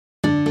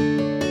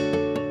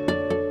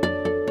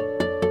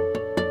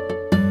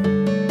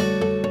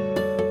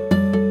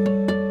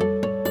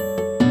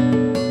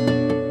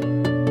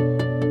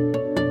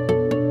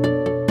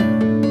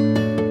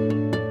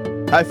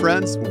Hi,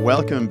 friends.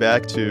 Welcome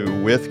back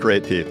to With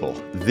Great People,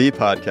 the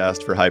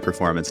podcast for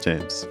high-performance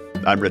teams.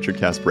 I'm Richard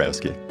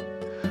Kasprowski.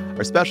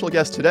 Our special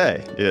guest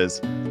today is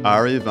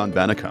Ari van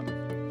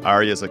Bennekom.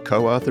 Ari is a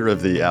co-author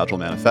of the Agile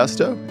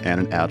Manifesto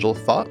and an Agile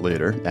thought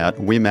leader at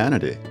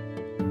Wemanity.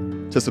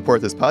 To support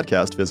this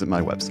podcast, visit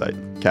my website,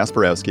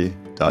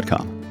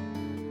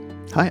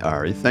 kasprowski.com. Hi,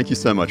 Ari. Thank you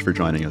so much for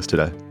joining us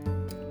today.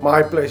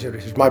 My pleasure,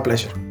 Richard. My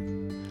pleasure.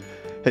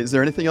 Hey, is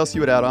there anything else you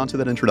would add on to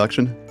that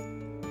introduction?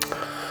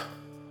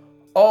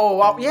 Oh,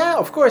 well, yeah,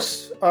 of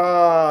course.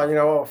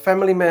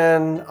 Family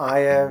man. I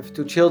have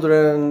 2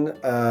 children,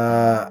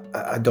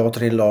 a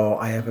daughter-in-law.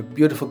 I have a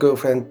beautiful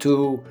girlfriend,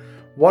 2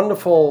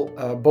 wonderful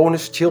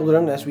bonus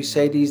children, as we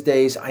say these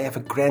days. I have a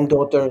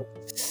granddaughter.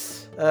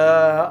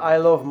 I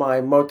love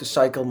my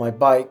motorcycle, my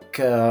bike.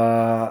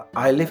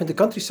 I live in the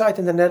countryside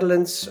in the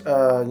Netherlands.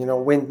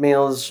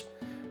 Windmills,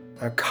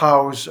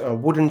 cows,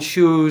 wooden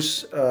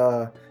shoes.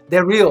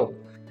 They're real.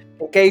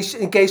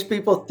 In case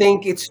people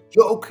think it's a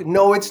joke,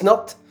 no, it's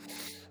not.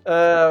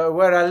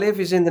 Where I live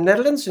is in the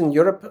Netherlands, in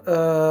Europe,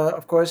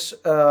 of course.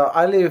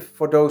 I live,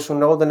 for those who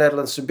know the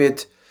Netherlands a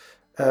bit,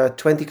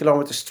 20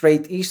 kilometers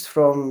straight east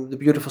from the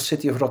beautiful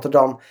city of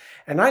Rotterdam.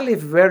 And I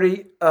live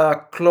very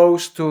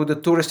close to the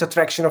tourist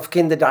attraction of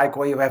Kinderdijk,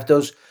 where you have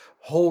those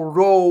whole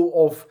row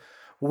of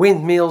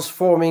windmills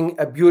forming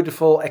a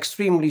beautiful,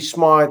 extremely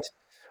smart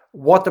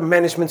water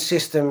management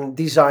system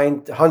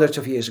designed hundreds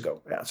of years ago.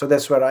 Yeah, so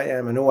that's where I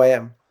am and who I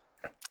am.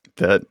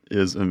 That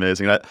is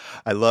amazing.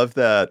 I love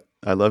that.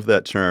 I love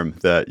that term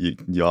that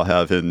you all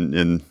have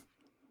in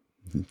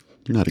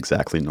you're not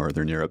exactly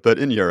Northern Europe, but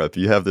in Europe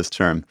you have this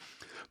term,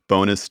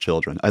 bonus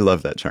children. I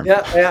love that term.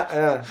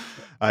 Yeah.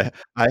 I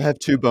have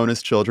 2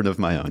 bonus children of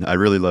my own. I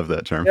really love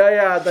that term.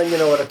 Yeah. Then you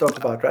know what I talked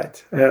about,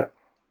 right? Yeah.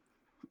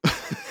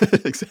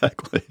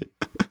 Exactly.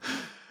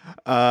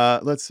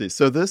 Let's see.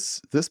 So this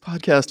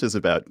podcast is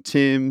about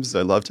teams.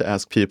 I love to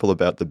ask people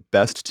about the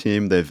best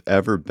team they've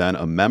ever been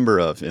a member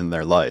of in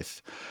their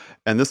life.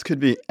 And this could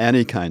be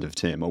any kind of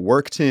team, a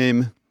work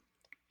team,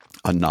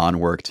 a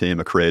non-work team,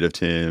 a creative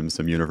team,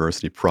 some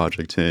university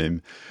project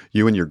team,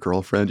 you and your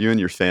girlfriend, you and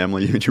your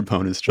family, you and your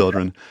bonus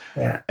children.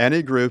 Yeah.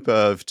 Any group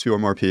of 2 or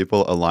more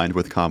people aligned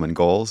with common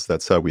goals.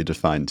 That's how we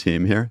define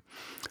team here.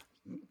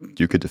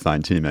 You could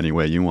define team any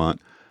way you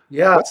want.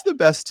 Yeah. What's the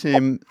best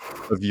team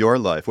of your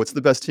life? What's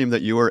the best team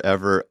that you were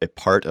ever a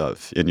part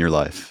of in your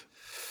life?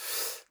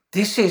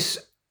 This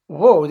is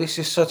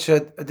such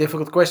a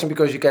difficult question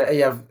because you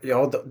have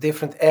the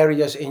different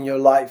areas in your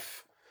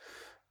life.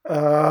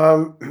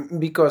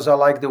 Because I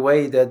like the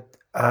way that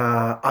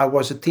I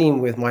was a team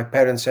with my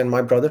parents and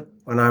my brother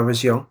when I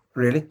was young,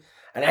 really.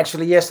 And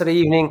actually yesterday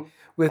evening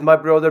with my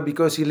brother,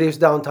 because he lives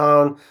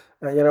downtown,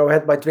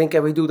 had my drink,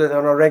 and we do that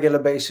on a regular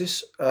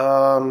basis.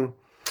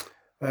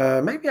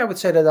 Maybe I would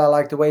say that I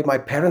like the way my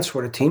parents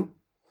were a team.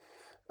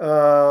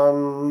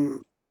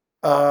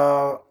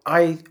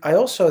 I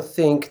also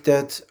think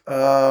that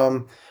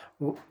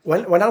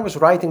when I was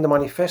writing the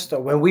manifesto,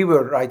 when we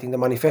were writing the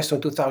manifesto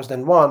in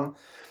 2001,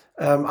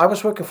 I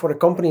was working for a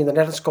company in the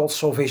Netherlands called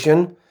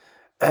Solvision,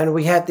 and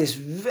we had this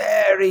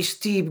very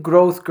steep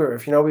growth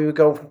curve. We would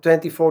go from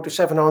 24 to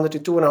 700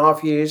 in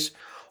 2.5 years,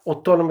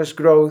 autonomous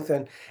growth,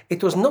 and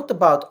it was not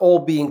about all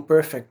being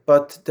perfect,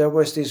 but there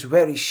was this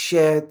very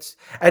shared,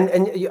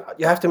 and you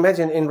have to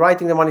imagine in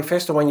writing the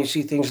manifesto, when you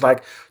see things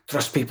like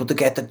trust people to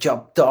get the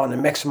job done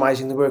and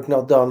maximizing the work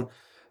not done,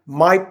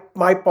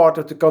 my part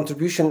of the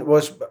contribution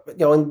was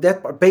in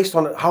that part, based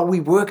on how we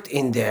worked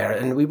in there,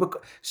 and we were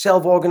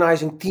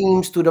self-organizing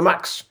teams to the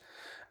max,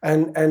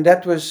 and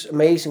that was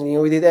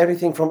amazing. We did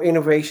everything from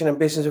innovation and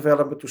business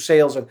development to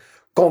sales and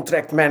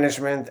contract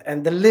management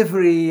and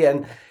delivery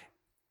and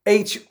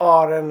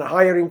HR and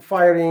hiring,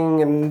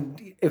 firing,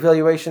 and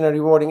evaluation and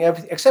rewarding,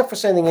 everything except for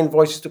sending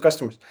invoices to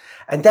customers.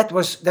 And that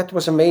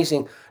was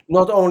amazing.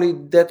 Not only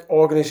that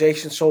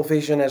organization,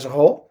 Solvision as a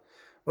whole,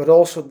 but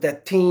also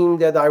that team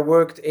that I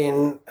worked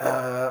in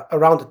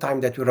around the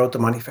time that we wrote the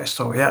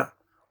manifesto. Yeah,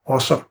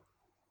 awesome.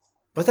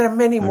 But there are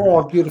many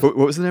more beautiful.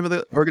 What was the name of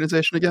the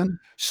organization again?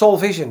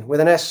 Solvision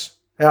with an S.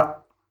 Yeah,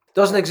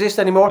 doesn't exist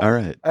anymore. All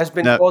right. Has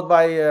been bought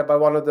by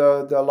one of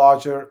the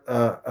larger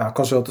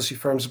consultancy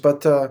firms,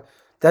 but.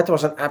 That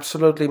was an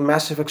absolutely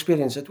massive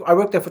experience. I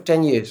worked there for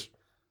 10 years.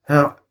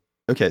 Yeah.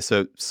 Okay,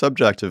 so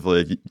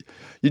subjectively,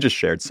 you just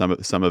shared some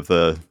of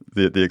the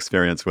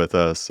experience with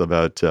us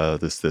about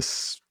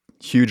this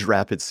huge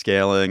rapid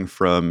scaling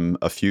from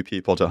a few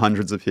people to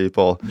hundreds of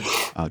people,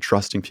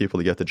 trusting people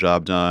to get the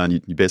job done.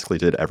 You basically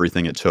did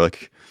everything it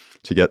took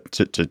to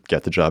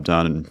get the job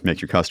done and make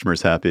your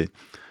customers happy.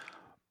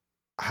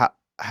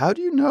 How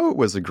do you know it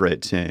was a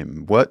great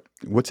team? What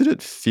did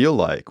it feel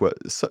like?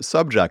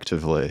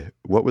 Subjectively,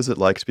 what was it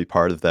like to be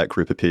part of that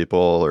group of people,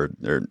 or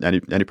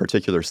any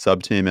particular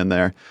sub team in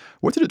there?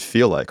 What did it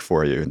feel like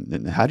for you,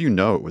 and how do you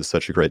know it was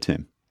such a great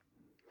team?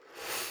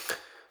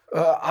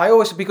 I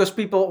always, because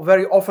people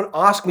very often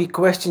ask me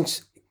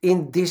questions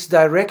in this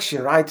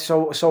direction, right?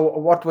 So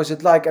what was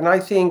it like? And I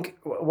think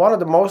one of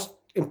the most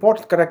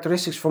important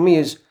characteristics for me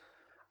is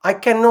I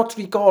cannot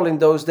recall in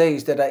those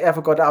days that I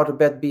ever got out of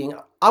bed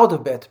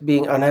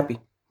being unhappy.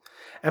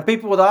 And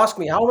people would ask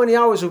me, "How many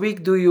hours a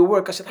week do you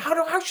work?" I said,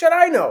 "How should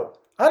I know?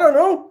 I don't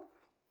know."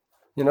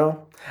 You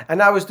know.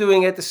 And I was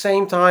doing at the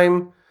same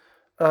time.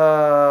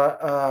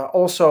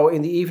 Also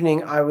in the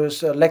evening, I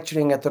was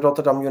lecturing at the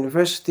Rotterdam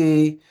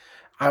University.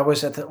 I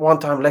was at one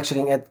time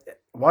lecturing at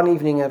one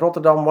evening in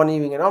Rotterdam, one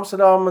evening in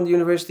Amsterdam on the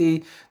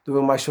university,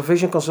 doing my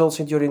supervision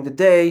consulting during the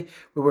day.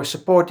 We were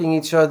supporting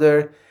each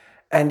other,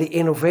 and the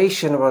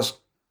innovation was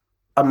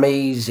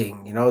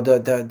amazing. You know,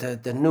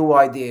 the new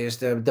ideas,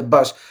 the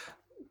buzz,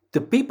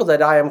 the people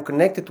that I am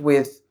connected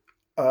with,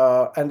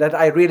 and that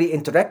I really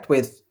interact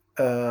with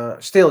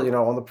still, you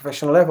know, on the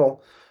professional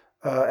level.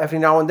 Every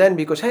now and then,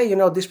 because hey, you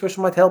know, this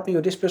person might help you,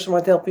 or this person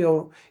might help you,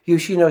 or he or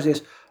she knows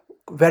this.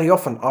 Very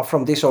often are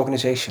from this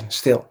organization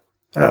still.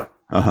 Yeah.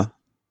 Uh-huh.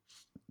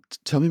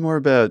 Tell me more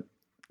about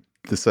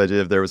this idea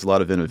of there was a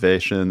lot of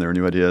innovation, there were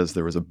new ideas,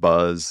 there was a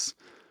buzz.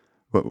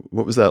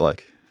 What was that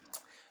like?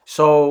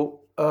 So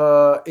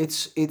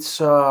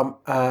it's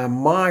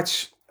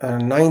March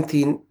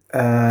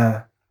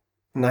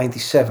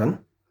 1997,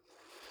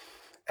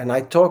 and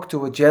I talked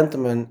to a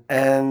gentleman,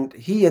 and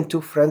he and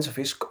two friends of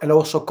his, and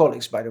also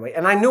colleagues, by the way.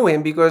 And I knew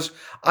him because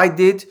I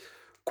did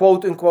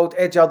quote unquote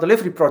agile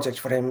delivery projects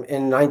for him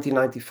in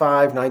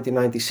 1995,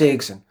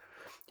 1996, and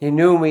he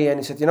knew me, and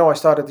he said, you know, I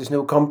started this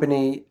new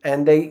company,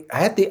 and maybe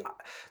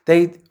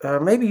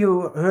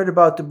you heard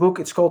about the book.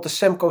 It's called The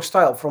Semco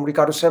Style from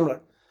Ricardo Semler.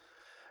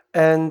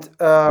 And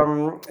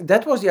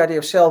that was the idea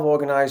of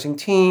self-organizing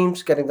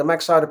teams, getting the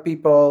max out of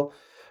people,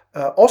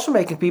 also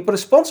making people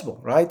responsible,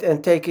 right?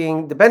 And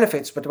taking the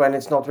benefits, but when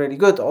it's not really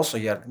good, also,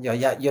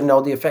 you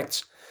know the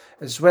effects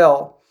as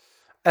well.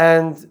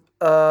 And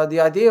the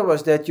idea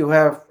was that you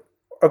have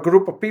a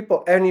group of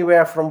people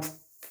anywhere from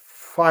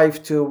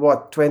 5 to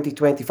 20,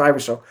 25 or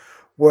so,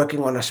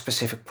 working on a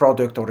specific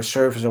product or a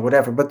service or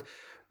whatever. But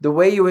the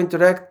way you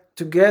interact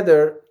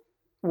together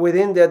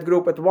within that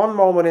group, at one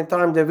moment in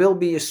time, there will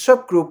be a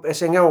subgroup as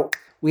saying, "Oh,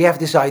 we have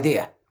this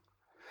idea,"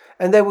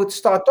 and they would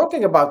start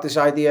talking about this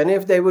idea. And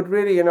if they would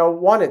really, you know,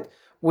 want it,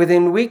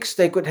 within weeks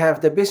they could have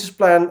the business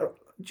plan,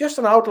 just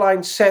an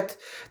outline set.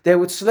 They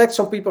would select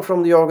some people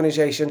from the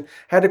organization,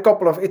 had a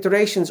couple of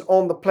iterations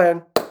on the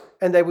plan,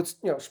 and they would,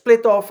 you know,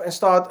 split off and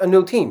start a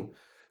new team.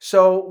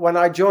 So when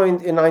I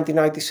joined in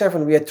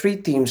 1997, we had 3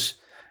 teams,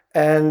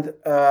 and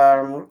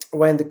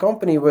when the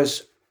company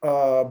was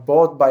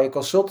bought by a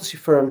consultancy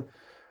firm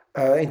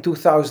in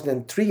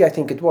 2003, I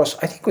think it was.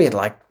 I think we had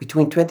like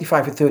between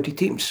 25 and 30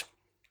 teams.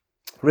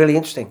 Really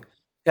interesting.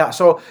 Yeah,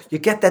 so you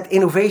get that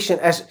innovation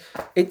as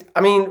it.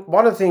 I mean,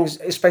 one of the things,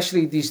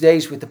 especially these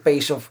days with the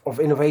pace of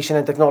innovation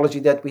and technology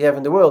that we have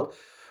in the world,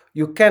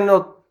 you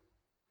cannot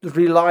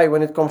rely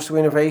when it comes to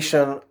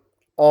innovation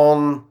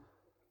on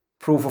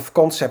proof of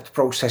concept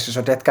processes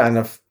or that kind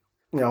of,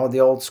 you know, the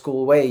old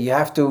school way.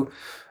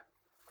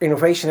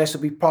 Innovation has to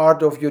be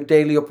part of your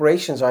daily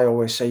operations. I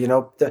always say, you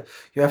know,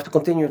 you have to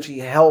continuously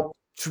help,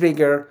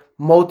 trigger,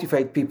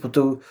 motivate people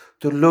to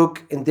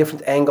look in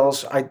different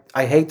angles.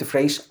 I hate the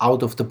phrase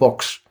 "out of the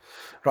box,"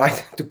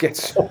 right? To get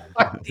some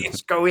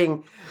ideas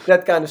going,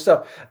 that kind of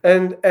stuff.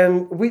 And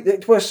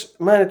it was,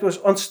 man, it was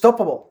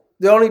unstoppable.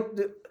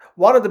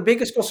 One of the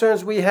biggest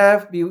concerns we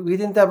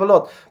didn't have a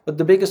lot, but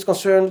the biggest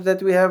concern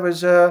that we have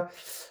is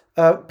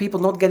people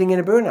not getting in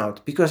a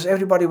burnout, because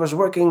everybody was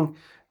working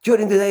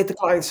during the day at the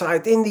client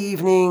side, in the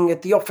evening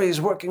at the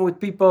office, working with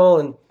people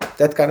and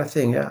that kind of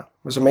thing. Yeah, it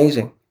was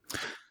amazing.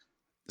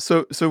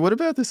 So what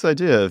about this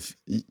idea of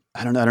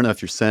I don't know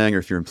if you're saying or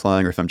if you're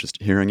implying or if I'm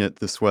just hearing it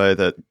this way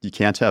that you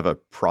can't have a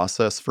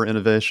process for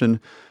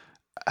innovation.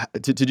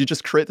 Did you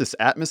just create this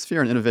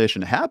atmosphere and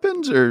innovation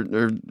happened,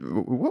 or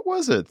what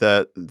was it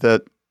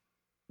that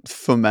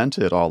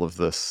fomented all of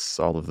this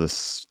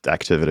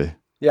activity?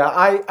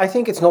 Yeah, I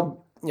think it's not,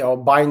 you know,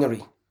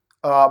 binary,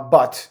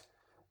 but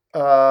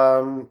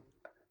um,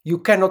 you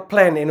cannot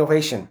plan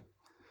innovation.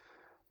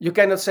 You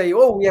cannot say,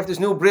 "Oh, we have this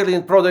new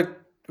brilliant product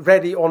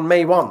ready on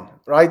May 1,"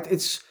 right?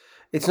 It's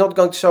not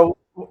going to. So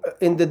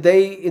in the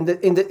day in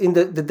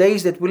the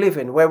days that we live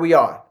in, where we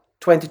are,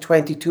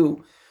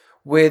 2022,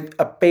 with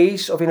a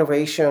pace of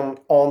innovation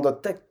on the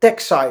tech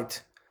side,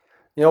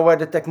 you know, where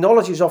the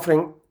technology is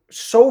offering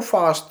so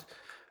fast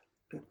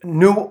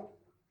new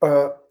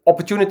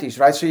opportunities,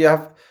 right? So you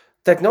have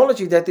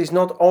technology that is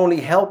not only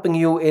helping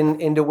you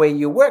in the way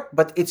you work,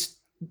 but it's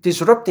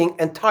disrupting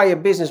entire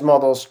business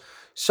models,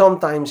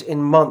 sometimes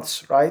in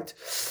months, right?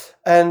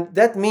 And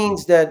that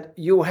means that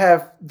you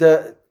have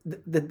the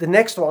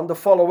next one, the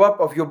follow up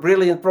of your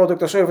brilliant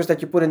product or service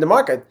that you put in the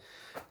market.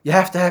 You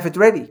have to have it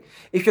ready.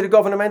 If you're a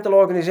governmental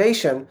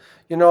organization,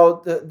 you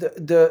know,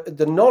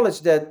 the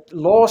knowledge that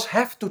laws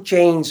have to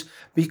change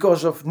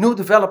because of new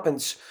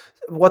developments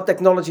what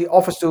technology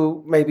offers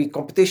to maybe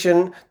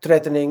competition,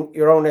 threatening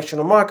your own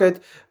national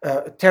market,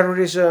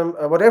 terrorism,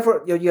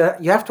 whatever.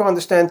 You have to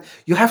understand,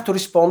 you have to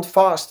respond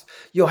fast.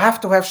 You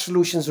have to have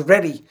solutions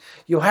ready.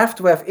 You have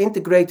to have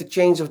integrated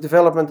chains of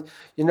development,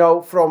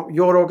 from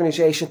your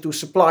organization to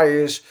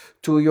suppliers,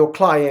 to your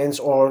clients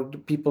or the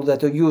people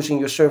that are using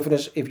your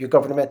service if you're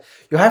government.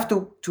 You have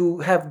to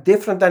have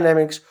different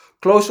dynamics,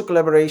 closer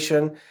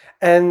collaboration,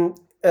 and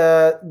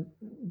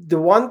the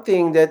one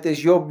thing that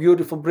is your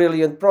beautiful,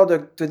 brilliant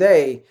product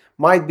today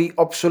might be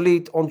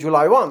obsolete on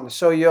July 1.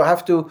 So you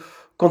have to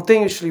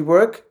continuously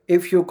work.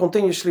 If you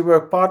continuously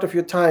work part of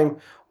your time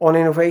on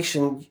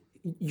innovation,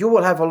 you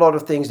will have a lot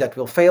of things that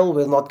will fail,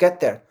 will not get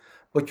there.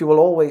 But you will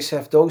always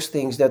have those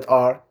things that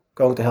are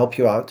going to help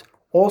you out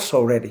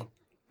also ready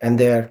and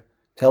there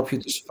to help you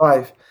to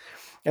survive.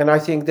 And I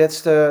think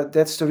that's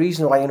the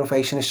reason why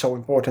innovation is so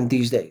important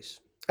these days.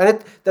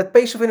 And that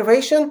pace of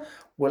innovation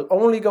will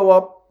only go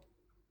up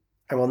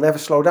and will never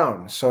slow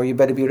down. So you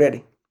better be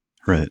ready.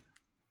 Right.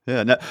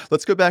 Yeah. Now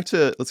let's go back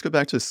to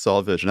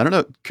Solvision. I don't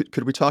know.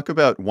 Could we talk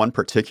about one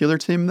particular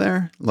team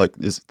there? Like,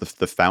 is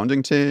the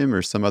founding team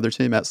or some other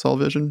team at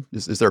Solvision?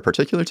 Is there a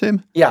particular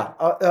team? Yeah,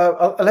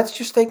 let's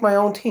just take my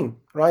own team,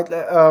 right?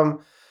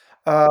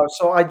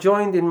 So I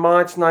joined in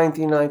March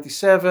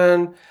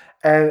 1997,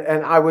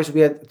 and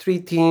we had three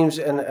teams,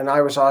 and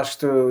I was asked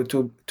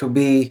to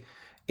be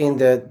in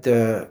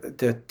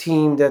the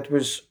team that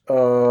was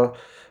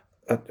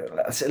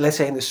let's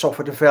say in the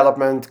software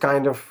development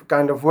kind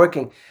of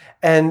working,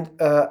 and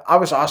I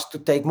was asked to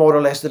take more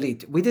or less the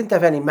lead. We didn't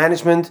have any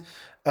management.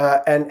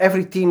 And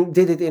every team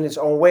did it in its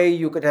own way.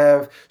 You could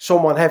have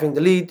someone having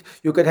the lead.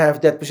 You could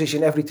have that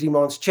position every 3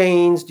 months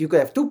changed. You could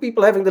have two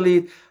people having the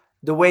lead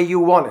the way you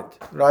want it,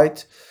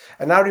 right?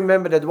 And I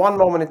remember that one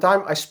moment in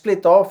time, I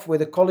split off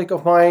with a colleague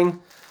of mine,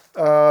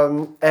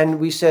 and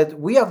we said,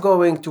 we are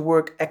going to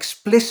work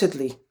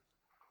explicitly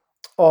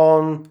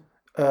on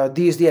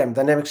DSDM,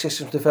 Dynamic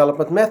Systems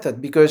Development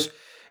Method, because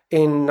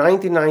in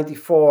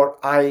 1994,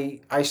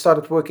 I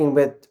started working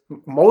with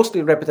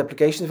mostly rapid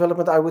application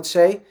development, I would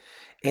say.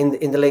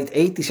 In the late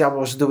 80s, I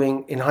was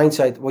doing, in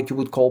hindsight, what you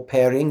would call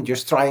pairing,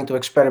 just trying to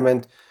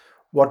experiment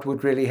what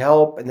would really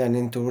help, and then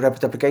into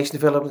rapid application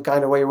development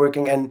kind of way of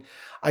working. And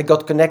I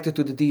got connected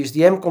to the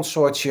DSDM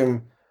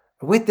consortium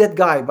with that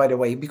guy, by the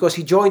way, because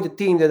he joined the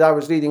team that I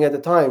was leading at the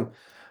time.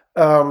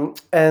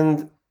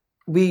 And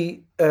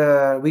we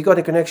got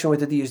a connection with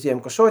the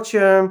DSDM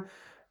consortium.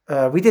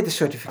 We did the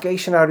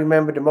certification. I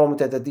remember the moment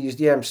that the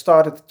DSDM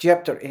started the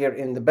chapter here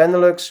in the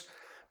Benelux,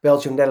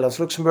 Belgium, Netherlands,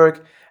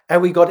 Luxembourg,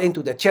 and we got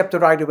into that chapter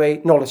right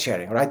away, knowledge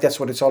sharing, right? That's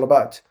what it's all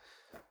about.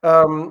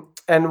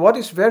 And what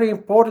is very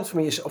important for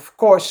me is, of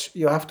course,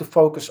 you have to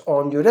focus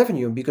on your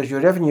revenue, because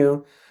your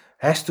revenue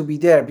has to be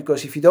there.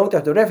 Because if you don't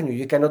have the revenue,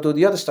 you cannot do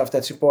the other stuff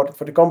that's important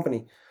for the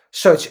company,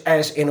 such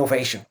as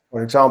innovation,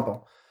 for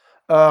example.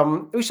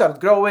 We started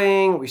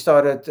growing, we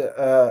started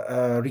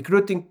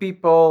recruiting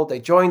people, they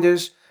joined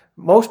us.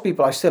 Most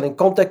people are still in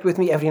contact with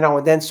me. Every now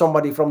and then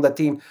somebody from the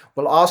team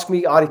will ask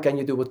me, Ari, can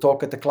you do a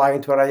talk at the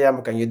client where I am?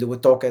 Or can you do a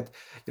talk at,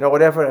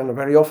 whatever? And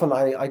very often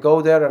I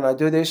go there and I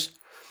do this.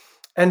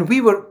 And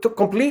we were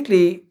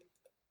completely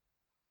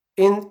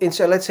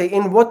so let's say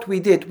in what we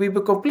did, we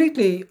were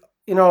completely,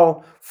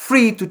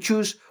 free to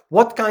choose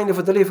what kind of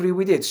a delivery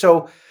we did.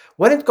 So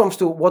when it comes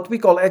to what we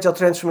call agile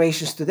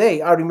transformations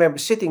today, I remember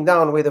sitting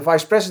down with the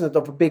vice president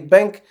of a big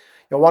bank,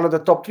 one of the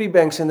top 3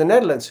 banks in the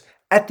Netherlands,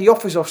 at the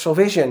office of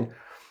Solvision,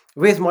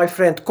 with my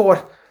friend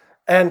Cor,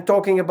 and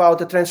talking about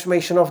the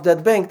transformation of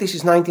that bank. This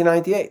is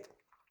 1998.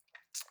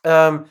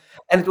 And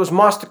it was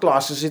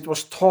masterclasses, it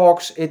was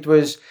talks, it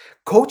was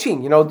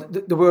coaching.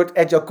 The word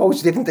agile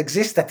coach didn't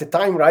exist at the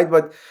time, right?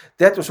 But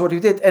that was what we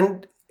did.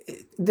 And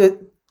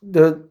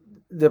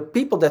the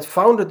people that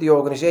founded the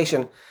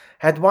organization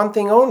had one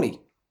thing only: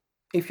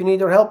 if you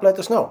need our help, let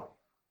us know.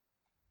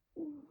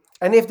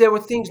 And if there were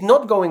things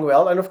not going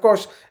well, and of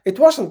course it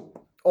wasn't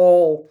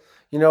all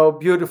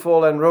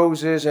beautiful and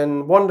roses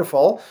and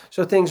wonderful,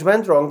 so things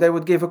went wrong, they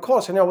would give a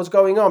call and know what's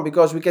going on,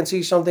 because we can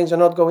see some things are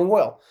not going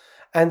well,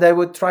 and they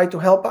would try to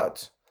help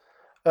out.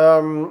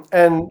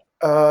 And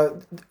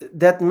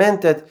that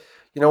meant that,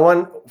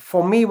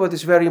 for me, what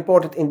is very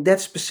important in that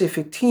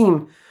specific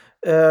team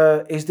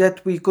is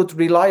that we could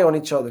rely on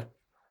each other.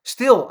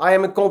 Still, I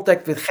am in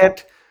contact with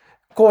Gert.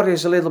 Cor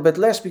is a little bit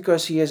less,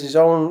 because he has his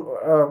own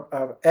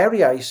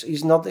area.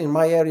 He's not in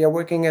my area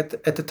working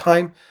at the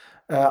time.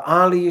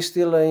 Ali is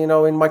still,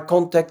 in my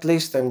contact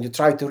list, and you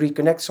try to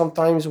reconnect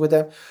sometimes with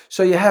them.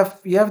 So you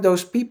have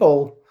those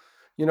people,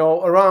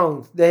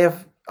 around. They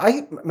have,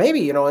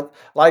 maybe,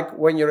 like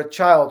when you're a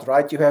child,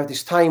 right? You have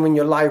this time in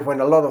your life when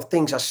a lot of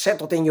things are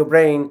settled in your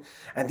brain,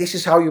 and this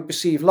is how you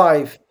perceive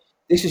life.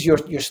 This is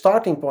your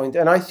starting point.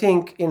 And I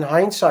think in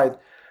hindsight,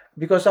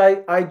 because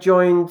I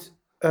joined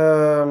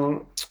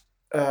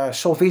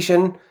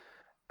Solvision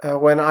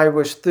when I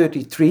was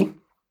 33,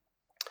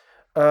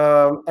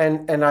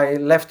 and I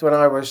left when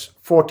I was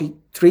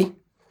 43.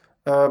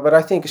 But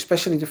I think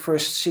especially the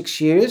first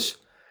 6 years,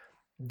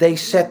 they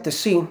set the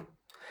scene.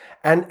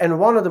 And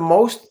one of the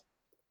most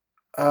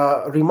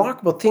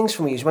remarkable things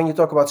for me is when you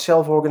talk about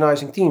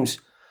self-organizing teams.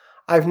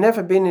 I've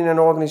never been in an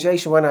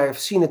organization when I have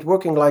seen it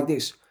working like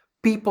this.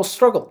 People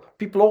struggle.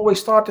 People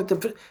always start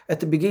at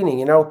the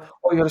beginning, or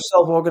you're a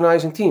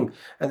self-organizing team,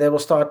 and they will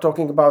start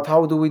talking about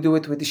how do we do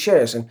it with the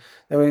shares, and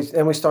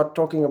then we start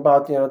talking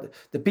about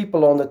the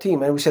people on the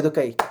team, and we said,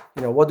 okay,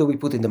 what do we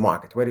put in the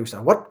market? Where do we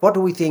start? What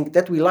do we think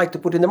that we like to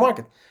put in the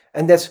market?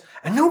 And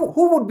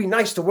who would be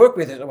nice to work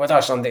with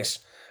us on this?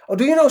 Oh,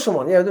 do you know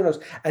someone? Yeah, who knows?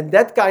 And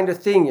that kind of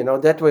thing,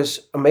 that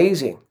was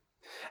amazing.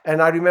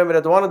 And I remember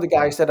that one of the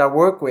guys that I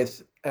work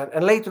with,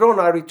 and later on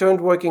I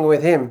returned working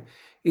with him.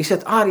 He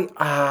said, Ari,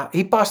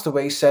 he passed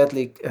away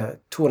sadly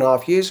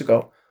 2.5 years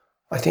ago,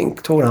 I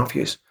think 2.5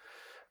 years.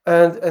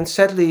 And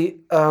sadly,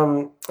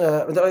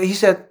 he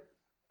said,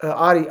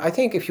 Ari, I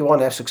think if you want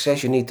to have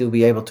success, you need to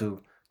be able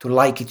to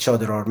like each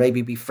other or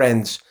maybe be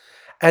friends.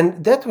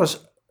 And that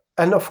was,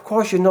 and of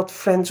course, you're not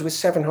friends with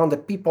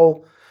 700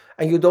 people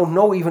and you don't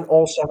know even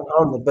all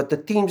 700, but the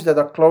teams that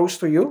are close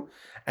to you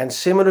and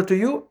similar to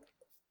you,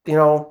 you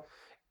know,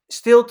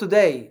 still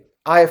today,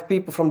 I have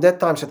people from that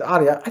time said,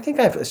 Aria, I think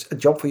I have a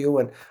job for you.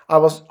 And I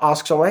was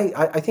asked someone, hey,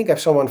 I think I have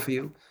someone for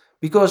you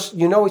because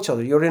you know each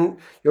other. You're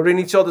in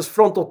each other's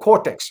frontal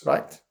cortex,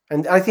 right?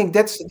 And I think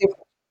that's the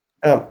difference.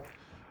 Um,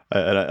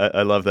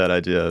 I love that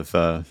idea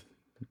of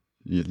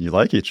you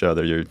like each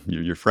other.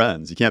 You're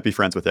friends. You can't be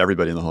friends with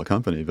everybody in the whole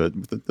company, but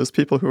those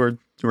people who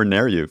are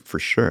near you for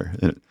sure.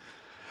 And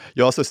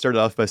you also started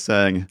off by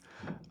saying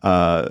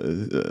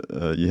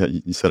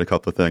you said a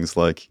couple of things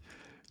like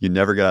you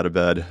never got out of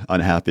bed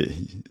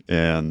unhappy,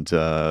 and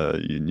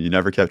you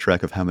never kept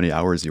track of how many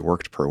hours you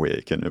worked per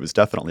week, and it was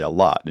definitely a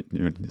lot,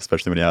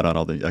 especially when you add on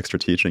all the extra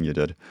teaching you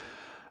did.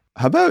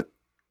 How about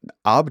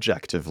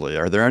objectively?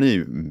 Are there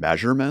any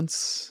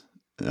measurements?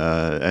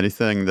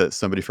 Anything that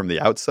somebody from the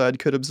outside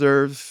could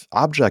observe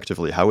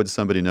objectively? How would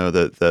somebody know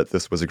that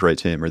this was a great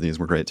team or these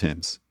were great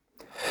teams?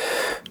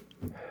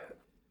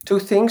 Two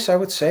things I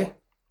would say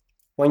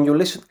when you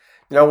listen.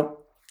 You know,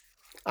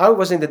 I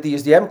was in the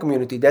DSDM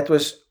community. That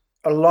was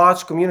a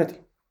large community.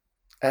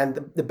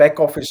 And the back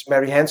office,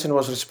 Mary Hansen,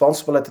 was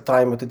responsible at the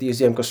time with the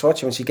DSDM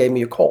consortium, and she gave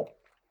me a call.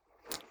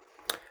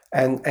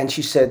 And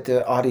she said,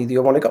 Adi, do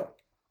you want to go?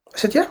 I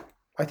said, yeah,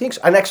 I think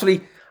so. And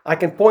actually, I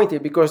can point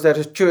it because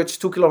there's a church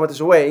 2 kilometers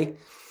away.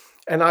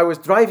 And I was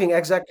driving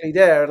exactly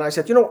there. And I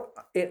said,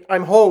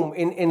 I'm home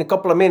in a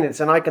couple of minutes.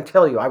 And I can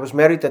tell you, I was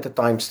married at the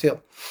time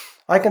still.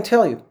 I can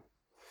tell you.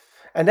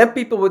 And then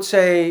people would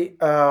say,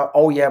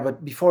 oh, yeah,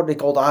 but before they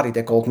called Adi,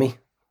 they called me.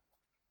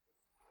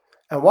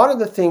 And one of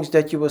the things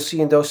that you will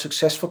see in those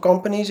successful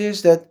companies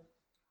is that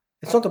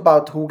it's not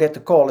about who get the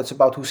call, it's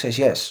about who says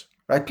yes,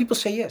 right? People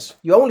say yes.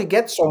 You only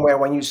get somewhere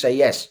when you say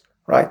yes,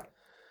 right?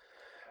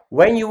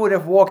 When you would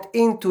have walked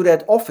into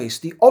that office,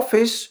 the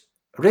office,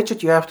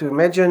 Richard, you have to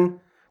imagine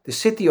the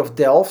city of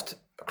Delft,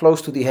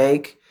 close to The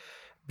Hague,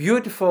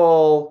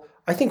 beautiful,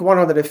 I think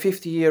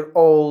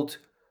 150-year-old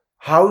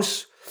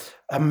house,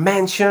 a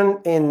mansion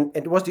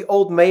it was the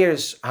old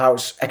mayor's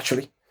house,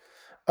 actually.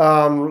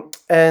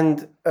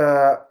 And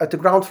at the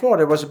ground floor,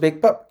 there was a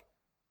big pub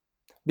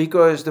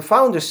because the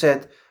founder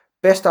said,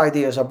 best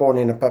ideas are born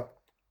in a pub,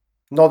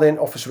 not in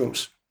office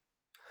rooms.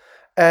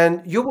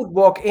 And you would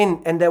walk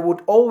in and there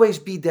would always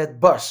be that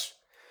buzz.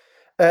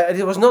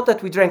 It was not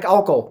that we drank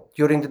alcohol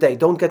during the day,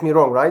 don't get me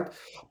wrong, right?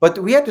 But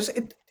we had this,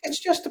 it's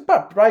just a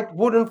pub, right?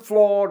 Wooden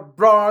floor,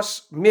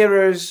 brass,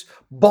 mirrors,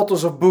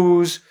 bottles of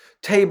booze,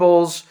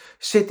 tables,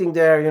 sitting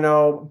there,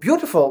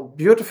 beautiful,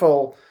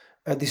 beautiful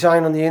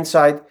design on the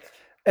inside.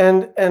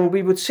 And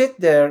we would sit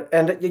there,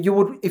 and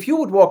if you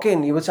would walk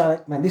in, you would say,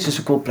 man, this is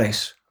a cool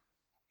place.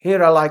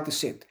 Here I like to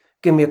sit.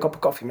 Give me a cup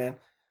of coffee, man.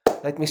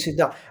 Let me sit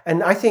down.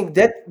 And I think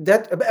that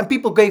and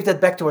people gave that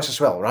back to us as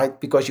well, right?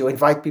 Because you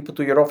invite people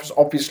to your office,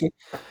 obviously.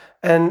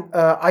 And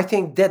I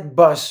think that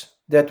buzz,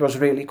 that was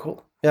really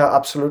cool. Yeah,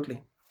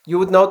 absolutely. You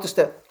would notice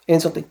that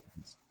instantly.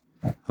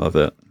 Love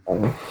that.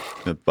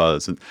 The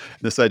buzz and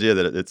this idea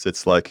that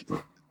it's like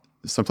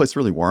someplace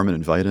really warm and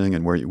inviting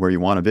and where you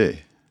want to be.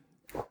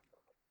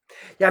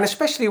 Yeah, and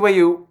especially where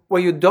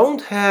you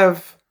don't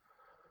have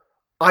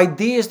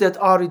ideas that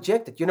are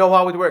rejected. You know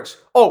how it works.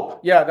 Oh,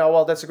 yeah, no,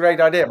 well, that's a great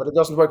idea, but it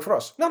doesn't work for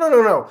us. No, no,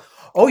 no, no.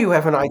 Oh, you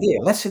have an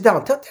idea. Let's sit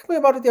down. Tell me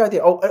about the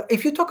idea. Oh,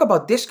 if you talk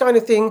about this kind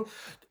of thing,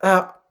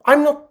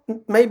 I'm not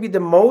maybe the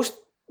most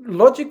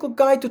logical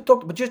guy to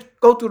talk, but just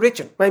go to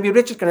Richard. Maybe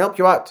Richard can help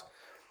you out.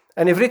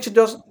 And if Richard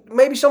doesn't,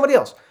 maybe somebody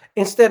else.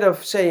 Instead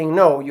of saying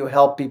no, you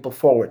help people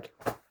forward.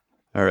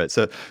 All right.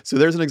 So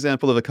there's an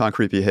example of a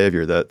concrete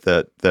behavior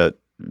that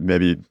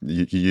maybe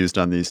you used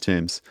on these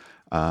teams.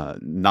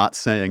 Not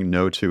saying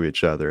no to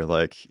each other,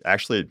 like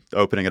actually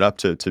opening it up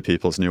to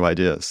people's new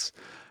ideas.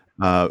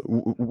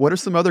 What are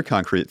some other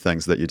concrete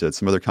things that you did?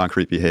 Some other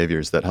concrete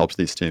behaviors that helped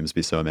these teams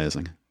be so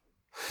amazing?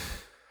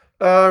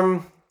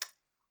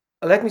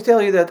 Let me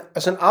tell you that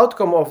as an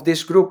outcome of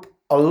this group,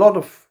 a lot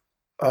of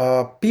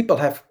people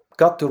have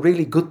got to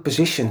really good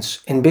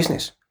positions in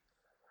business.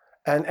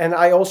 And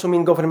I also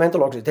mean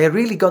governmental organizations. They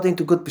really got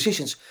into good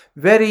positions.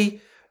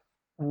 Very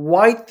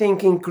wide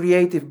thinking,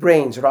 creative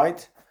brains,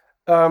 right?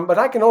 But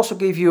I can also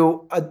give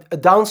you a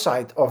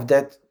downside of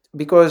that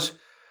because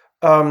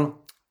um,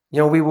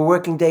 we were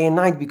working day and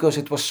night because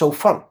it was so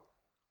fun.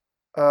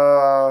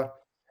 Uh,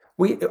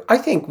 I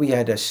think we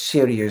had a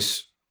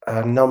serious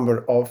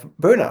number of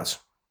burnouts.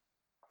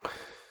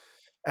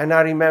 And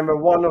I remember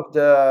one of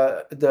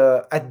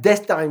the at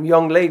that time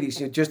young ladies,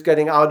 you're just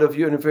getting out of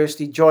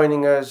university,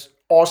 joining us.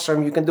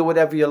 Awesome, you can do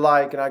whatever you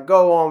like, and I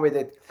go on with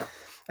it.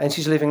 And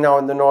she's living now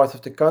in the north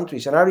of the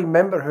countries. And I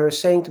remember her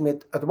saying to me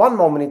at one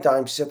moment in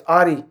time, she said,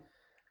 "Ari,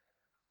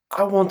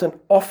 I want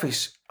an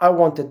office. I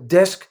want a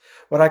desk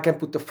where I can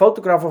put the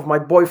photograph of my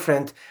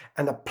boyfriend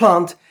and a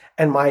plant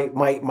and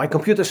my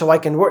computer so I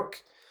can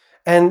work."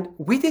 And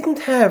we didn't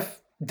have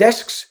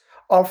desks.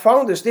 Our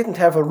founders didn't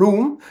have a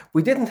room.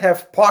 We didn't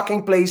have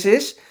parking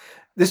places.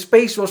 The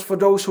space was for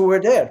those who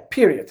were there,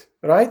 period,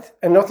 right?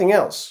 And nothing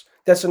else.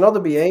 That's another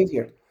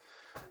behavior.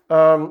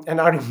 And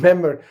I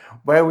remember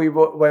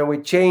when we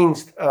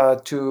changed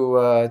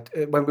to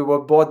when we were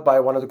bought by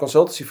one of the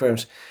consultancy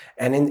firms,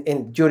 and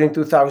in during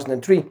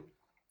 2003,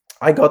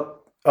 I got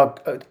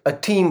a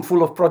team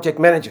full of project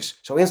managers.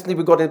 So instantly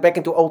we got it back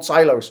into old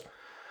silos.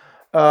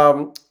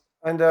 Um,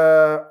 and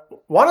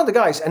one of the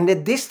guys, and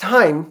at this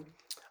time,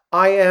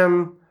 I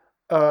am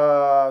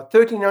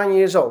 39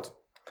 years old.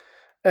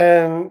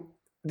 And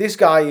this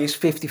guy is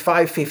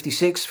 55,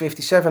 56,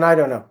 57, I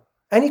don't know.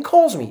 And he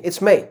calls me,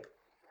 it's May.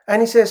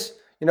 And he says,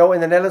 in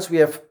the Netherlands, we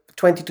have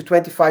 20 to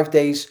 25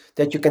 days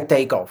that you can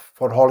take off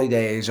for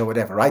holidays or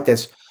whatever, right?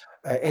 That's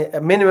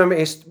a minimum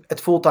is at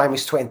full time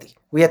is 20.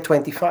 We had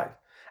 25.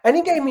 And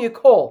he gave me a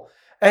call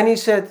and he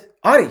said,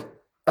 "Ari,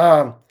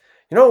 in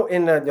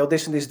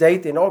this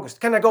date in August,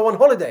 can I go on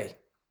holiday?"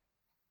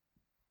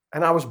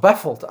 And I was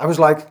baffled. I was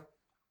like,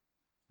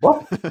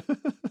 "What?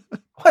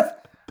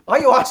 What? Are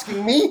you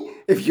asking me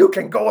if you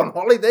can go on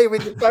holiday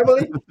with your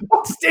family?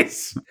 What's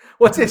this?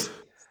 What's this?"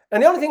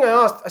 And the only thing I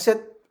asked, I said,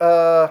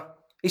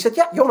 he said,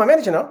 "Yeah, you're my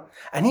manager now."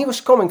 And he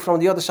was coming from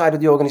the other side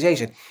of the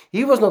organization.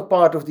 He was not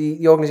part of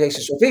the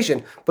organization's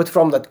vision, but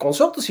from that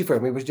consultancy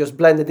firm. He was just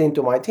blended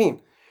into my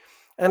team.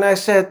 And I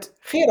said,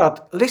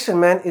 "Gerard, listen,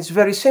 man, it's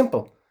very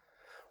simple.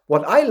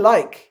 What I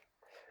like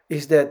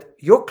is that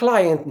your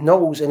client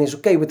knows and is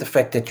okay with the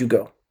fact that you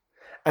go.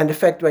 And the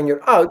fact when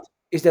you're out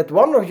is that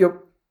one of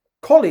your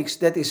colleagues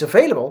that is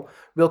available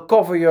will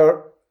cover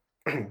your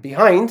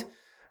behind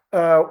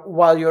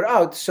while you're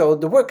out so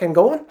the work can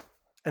go on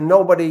and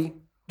nobody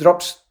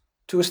drops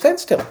to a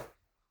standstill."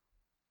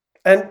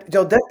 And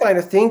that kind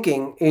of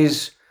thinking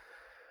is,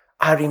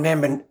 I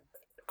remember,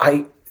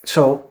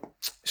 so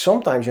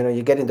sometimes,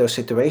 you get in those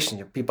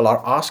situations, people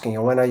are asking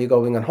you, "When are you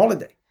going on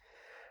holiday?"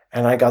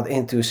 And I got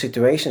into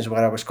situations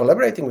where I was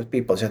collaborating with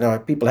people. I said, "No,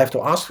 people have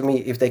to ask me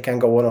if they can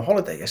go on a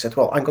holiday." I said,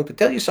 "Well, I'm going to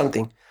tell you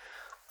something.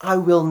 I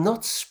will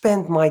not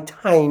spend my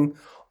time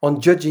on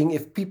judging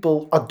if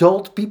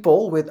adult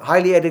people with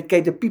highly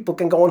educated people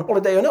can go on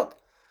holiday or not.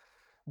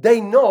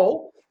 They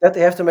know that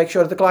they have to make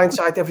sure that the client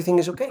side, everything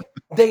is okay.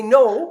 They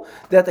know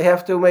that they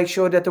have to make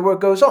sure that the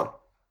work goes on.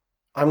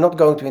 I'm not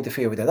going to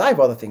interfere with that. I have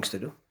other things to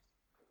do."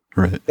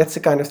 Right. That's the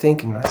kind of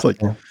thinking, right? It's like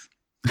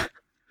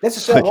That's a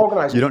it's like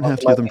self-organizing you don't part, have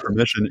in to my give them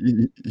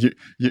opinion.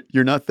 permission.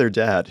 You're not their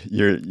dad.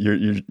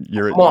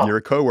 Come on. You're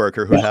a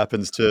coworker who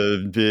happens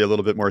to be a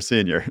little bit more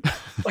senior.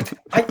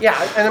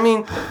 And I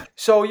mean,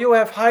 so you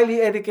have highly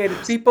educated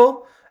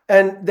people,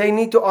 and they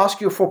need to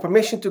ask you for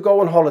permission to go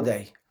on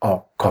holiday.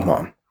 Oh, come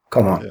on.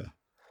 Yeah.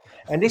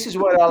 And this is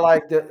what I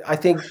like. I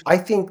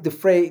think the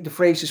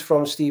phrase is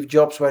from Steve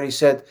Jobs, where he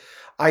said,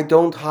 "I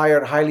don't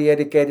hire highly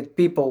educated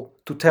people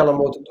to tell them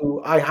what to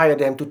do. I hire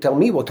them to tell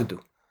me what to do."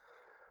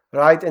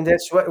 Right, and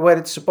that's where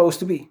it's supposed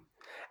to be.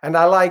 And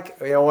I like,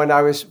 when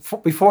I was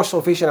before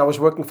Solvision, I was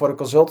working for a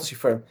consultancy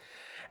firm,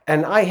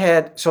 and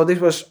this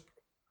was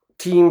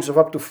teams of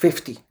up to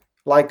 50,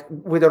 like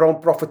with their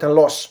own profit and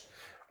loss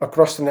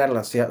across the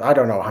Netherlands. Yeah, I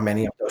don't know how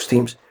many of those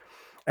teams.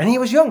 And he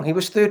was young. He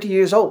was 30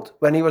 years old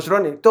when he was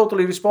running,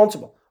 totally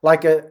responsible,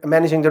 like a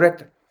managing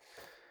director.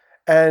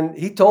 And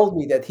he told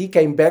me that he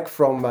came back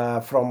from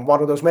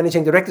one of those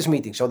managing directors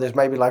meetings. So there's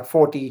maybe like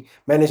 40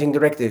 managing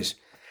directors.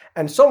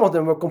 And some of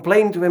them were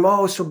complaining to him,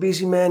 "Oh, it's so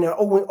busy, man, and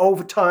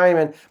overtime,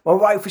 and my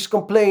wife is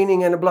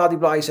complaining, and blah, blah,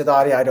 blah." He said,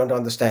 "Ari, I don't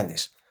understand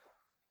this."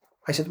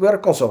 I said, "We're a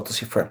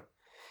consultancy firm.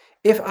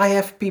 If I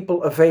have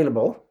people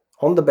available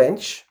on the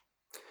bench,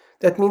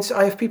 that means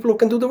I have people who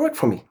can do the work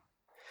for me.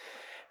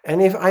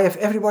 And if I have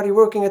everybody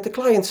working at the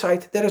client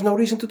side, there is no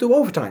reason to do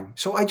overtime.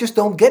 So I just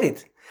don't get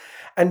it."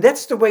 And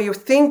that's the way of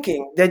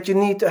thinking that you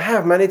need to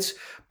have, man. It's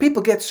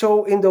people get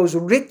so in those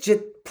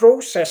rigid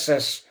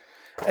processes,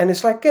 and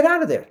it's like, get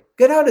out of there,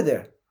 get out of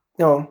there.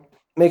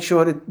 Make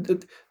sure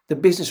that the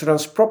business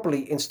runs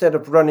properly instead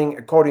of running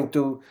according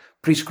to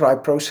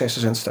prescribed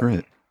processes and stuff.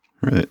 Right.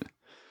 Right.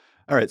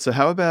 All right. So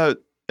how about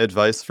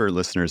advice for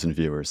listeners and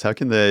viewers? How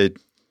can they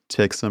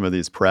take some of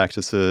these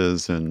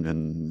practices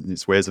and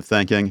these ways of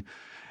thinking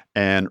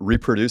and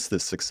reproduce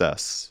this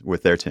success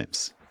with their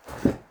teams?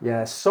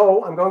 Yeah,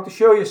 so I'm going to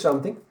show you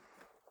something.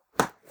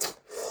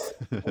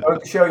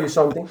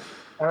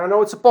 And I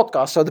know it's a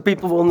podcast, so the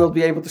people will not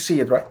be able to see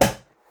it, right?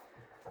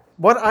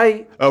 what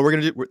I Oh, we're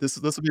gonna do this.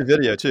 This will be a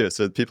video too,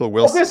 so people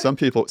will. oh, good. Some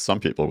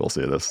people will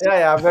see this. Yeah,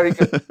 yeah, very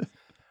good.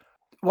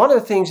 One of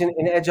the things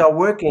in agile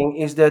working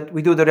is that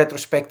we do the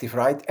retrospective,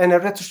 right? And a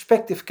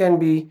retrospective can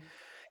be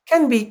a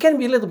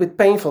little bit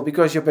painful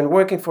because you've been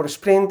working for a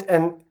sprint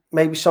and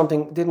maybe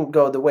something didn't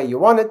go the way you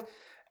wanted.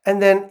 And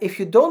then if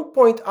you don't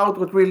point out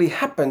what really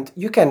happened,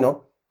 you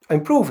cannot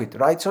improve it,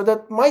 right? So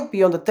that might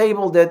be on the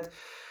table that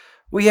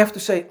we have to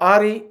say,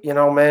 Ari,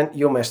 man,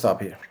 you messed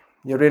up here.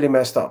 You really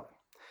messed up.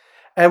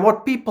 And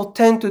what people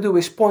tend to do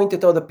is point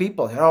at other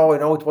people.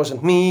 It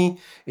wasn't me.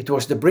 It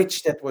was the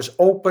bridge that was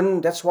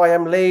open. That's why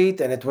I'm late.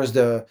 And it was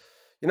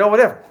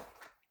whatever.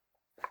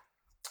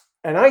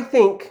 And I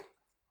think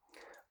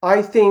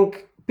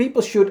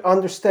people should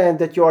understand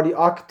that you are the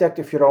architect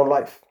of your own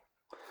life.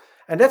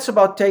 And that's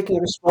about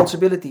taking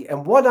responsibility.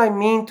 And what I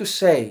mean to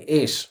say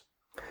is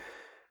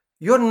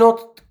you're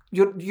not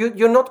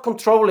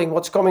controlling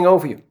what's coming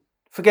over you.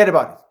 Forget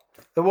about it.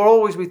 There will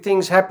always be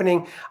things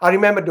happening. I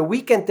remember the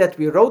weekend that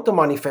we wrote the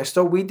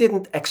manifesto, we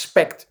didn't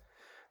expect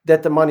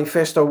that the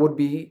manifesto would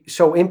be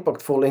so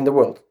impactful in the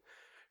world.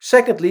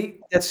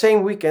 Secondly, that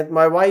same weekend,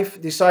 my wife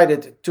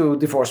decided to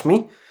divorce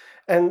me.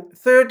 And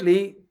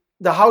thirdly,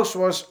 the house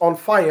was on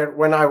fire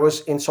when I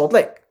was in Salt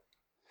Lake.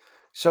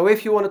 So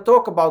if you want to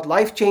talk about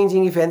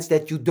life-changing events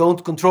that you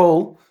don't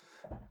control,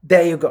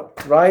 there you go,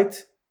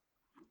 right?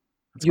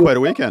 It's quite a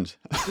weekend.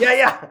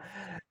 Yeah,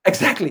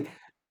 exactly.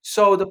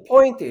 So the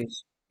point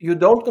is, you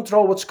don't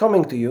control what's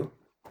coming to you,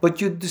 but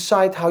you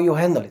decide how you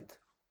handle it.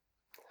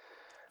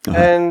 Uh-huh.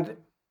 And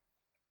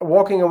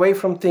walking away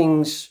from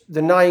things,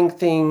 denying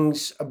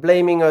things,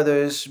 blaming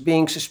others,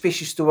 being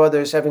suspicious to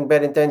others, having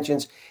bad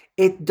intentions,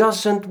 it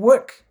doesn't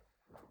work.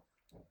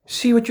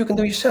 See what you can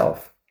do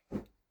yourself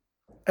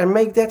and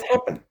make that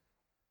happen.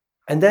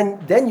 And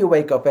then you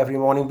wake up every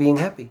morning being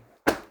happy.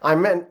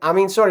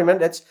 Sorry, man.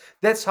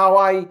 That's how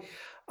I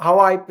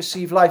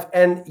perceive life.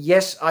 And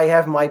yes, I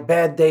have my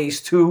bad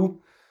days too.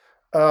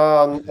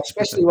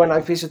 Especially when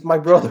I visit my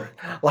brother,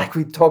 like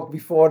we talked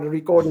before the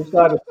recording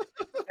started.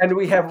 And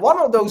we have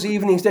one of those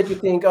evenings that you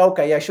think,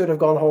 okay, I should have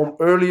gone home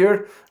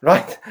earlier,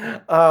 right?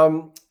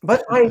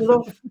 But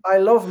I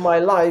love my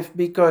life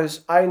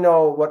because I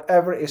know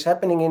whatever is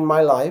happening in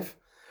my life,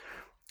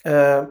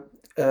 uh,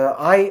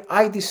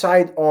 I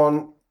decide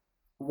on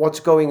what's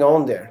going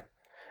on there.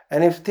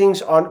 And if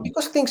things are,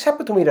 because things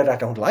happen to me that I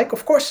don't like,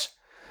 of course,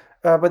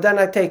 but then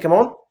I take them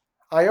on.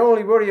 I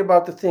only worry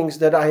about the things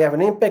that I have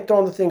an impact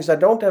on. The things I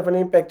don't have an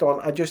impact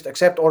on, I just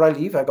accept or I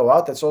leave. I go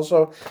out. That's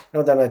also,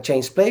 then I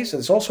change place.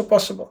 It's also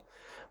possible.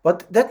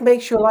 But that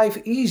makes your life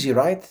easy,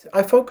 right?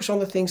 I focus on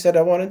the things that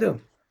I want to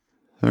do.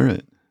 All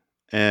right.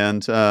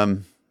 And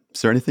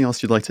is there anything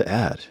else you'd like to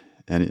add?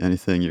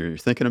 Anything you're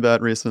thinking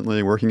about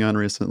recently, working on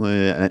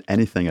recently,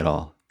 anything at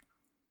all?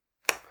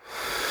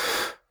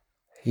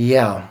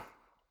 Yeah.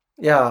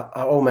 Yeah.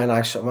 Oh man,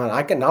 I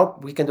can now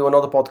we can do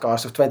another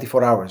podcast of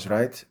 24 hours,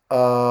 right?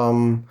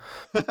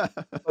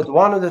 But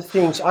one of the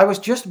things I was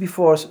just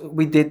before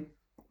we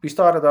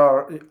started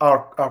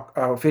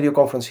our video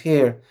conference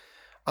here.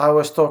 I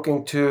was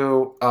talking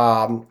to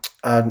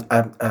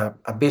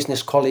a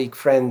business colleague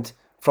friend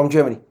from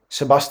Germany,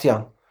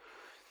 Sebastian,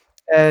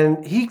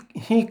 and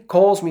he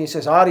calls me and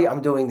says, "Ari,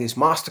 I'm doing this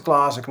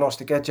masterclass,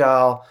 Agnostic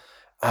Agile.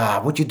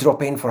 Would you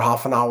drop in for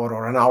half an hour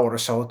or an hour or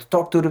so to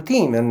talk to the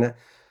team?"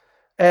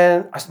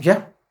 And I said,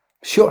 "Yeah,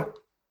 sure.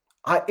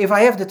 If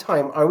I have the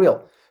time, I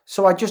will."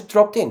 So I just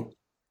dropped in.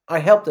 I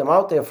helped them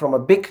out there from a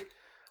big,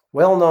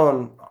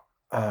 well-known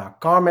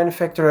car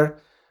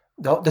manufacturer,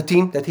 the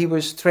team that he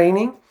was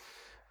training,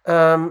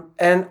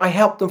 and I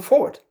helped them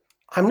forward.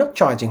 I'm not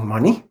charging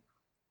money.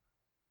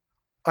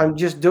 I'm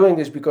just doing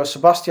this because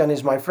Sebastian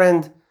is my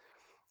friend,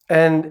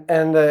 and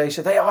he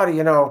said, "Hey, Ari,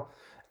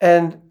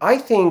 and I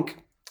think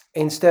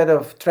instead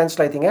of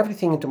translating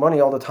everything into money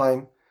all the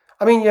time,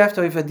 I mean, you have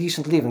to have a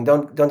decent living.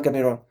 Don't get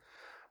me wrong.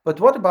 But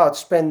what about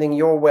spending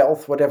your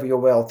wealth, whatever your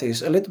wealth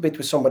is, a little bit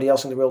with somebody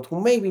else in the world who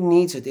maybe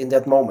needs it in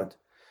that moment?"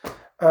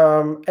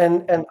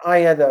 And I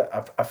had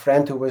a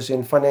friend who was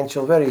in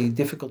financial very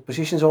difficult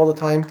positions all the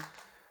time.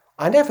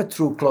 I never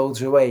threw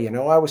clothes away.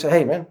 I would say,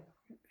 "Hey, man,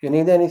 you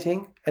need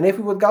anything?" And if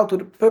we would go to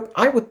the pub,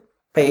 I would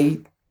pay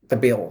the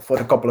bill for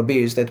the couple of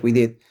beers that we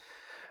did,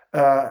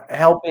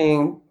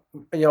 helping.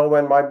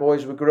 When my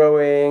boys were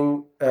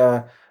growing,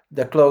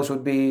 the clothes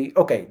would be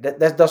okay.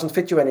 That doesn't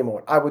fit you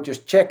anymore. I would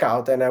just check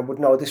out, and I would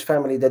know this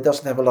family that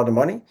doesn't have a lot of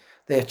money.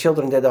 They have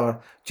children that are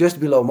just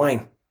below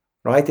mine,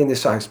 right in the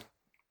size,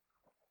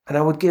 and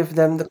I would give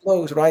them the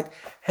clothes. Right,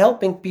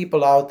 helping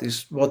people out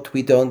is what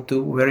we don't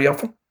do very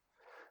often.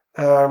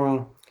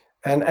 Um,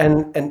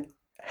 and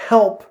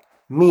help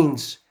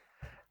means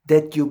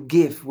that you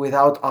give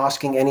without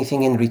asking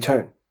anything in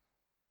return.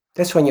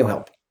 That's when you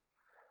help.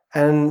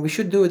 And we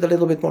should do it a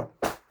little bit more.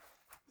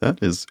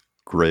 That is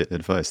great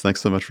advice.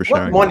 Thanks so much for Not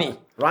sharing that. money,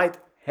 right?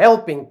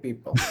 Helping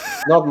people,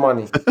 not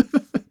money.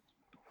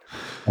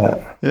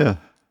 Yeah.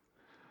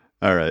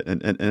 All right.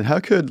 And how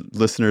could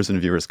listeners and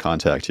viewers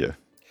contact you?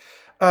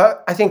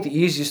 I think the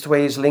easiest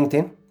way is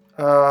LinkedIn.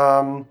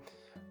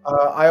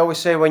 I always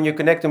say when you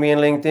connect to me in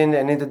LinkedIn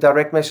and in the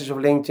direct message of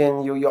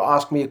LinkedIn, you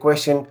ask me a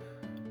question,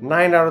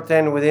 9 out of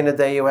 10 within a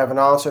day you have an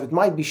answer. It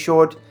might be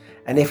short,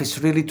 and if it's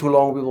really too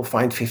long, we will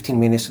find 15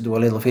 minutes to do a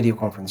little video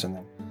conference, and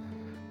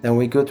then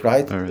we're good,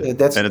 right? All right.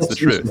 That's And it's the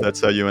truth. usually.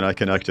 That's how you and I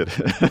connected.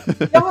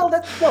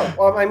 Yeah,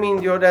 well, I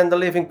mean, you're then the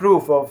living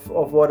proof of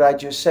what I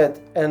just said,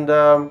 and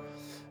uh,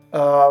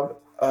 uh,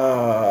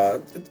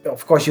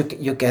 of course,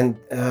 you can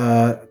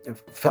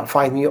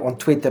find me on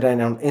Twitter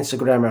and on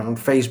Instagram and on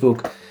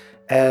Facebook.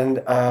 And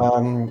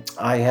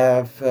I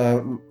have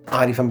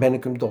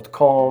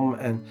arivanbennekum.com,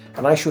 and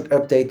I should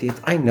update it.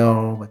 I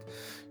know, but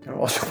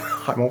also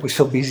I'm always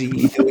so busy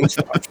doing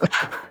stuff.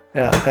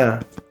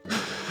 Yeah.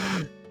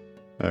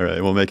 All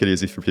right. We'll make it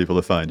easy for people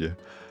to find you.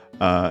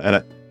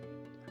 And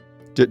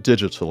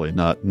digitally,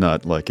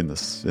 not like in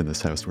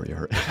this house where you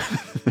are.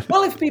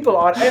 Well, if people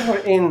are ever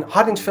in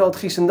Hardingsveld,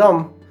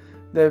 Giessendam,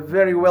 they're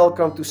very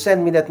welcome to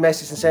send me that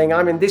message and saying,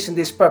 I'm in this and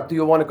this pub. Do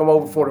you want to come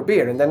over for a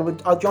beer? And then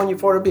I'll join you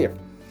for a beer.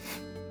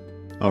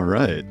 All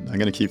right. I'm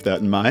going to keep that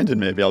in mind, and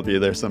maybe I'll be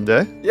there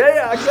someday.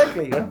 Yeah,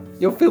 exactly. Yeah.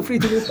 You feel free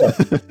to do so.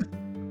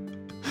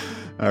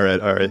 All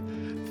right.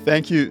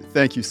 Thank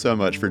you so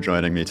much for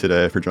joining me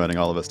today, for joining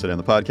all of us today on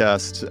the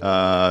podcast.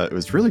 It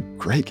was really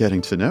great getting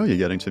to know you,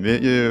 getting to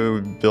meet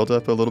you, build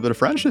up a little bit of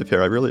friendship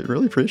here. I really,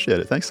 really appreciate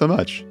it. Thanks so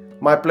much.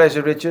 My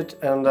pleasure, Richard,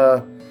 and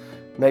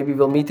maybe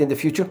we'll meet in the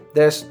future.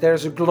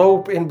 There's a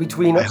globe in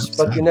between us,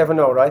 but you never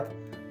know, right?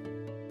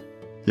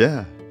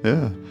 Yeah.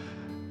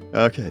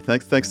 Okay,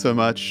 thanks so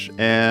much.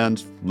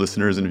 And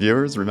listeners and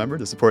viewers, remember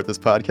to support this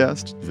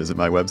podcast. Visit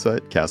my website,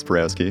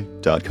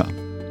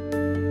 kasparowski.com.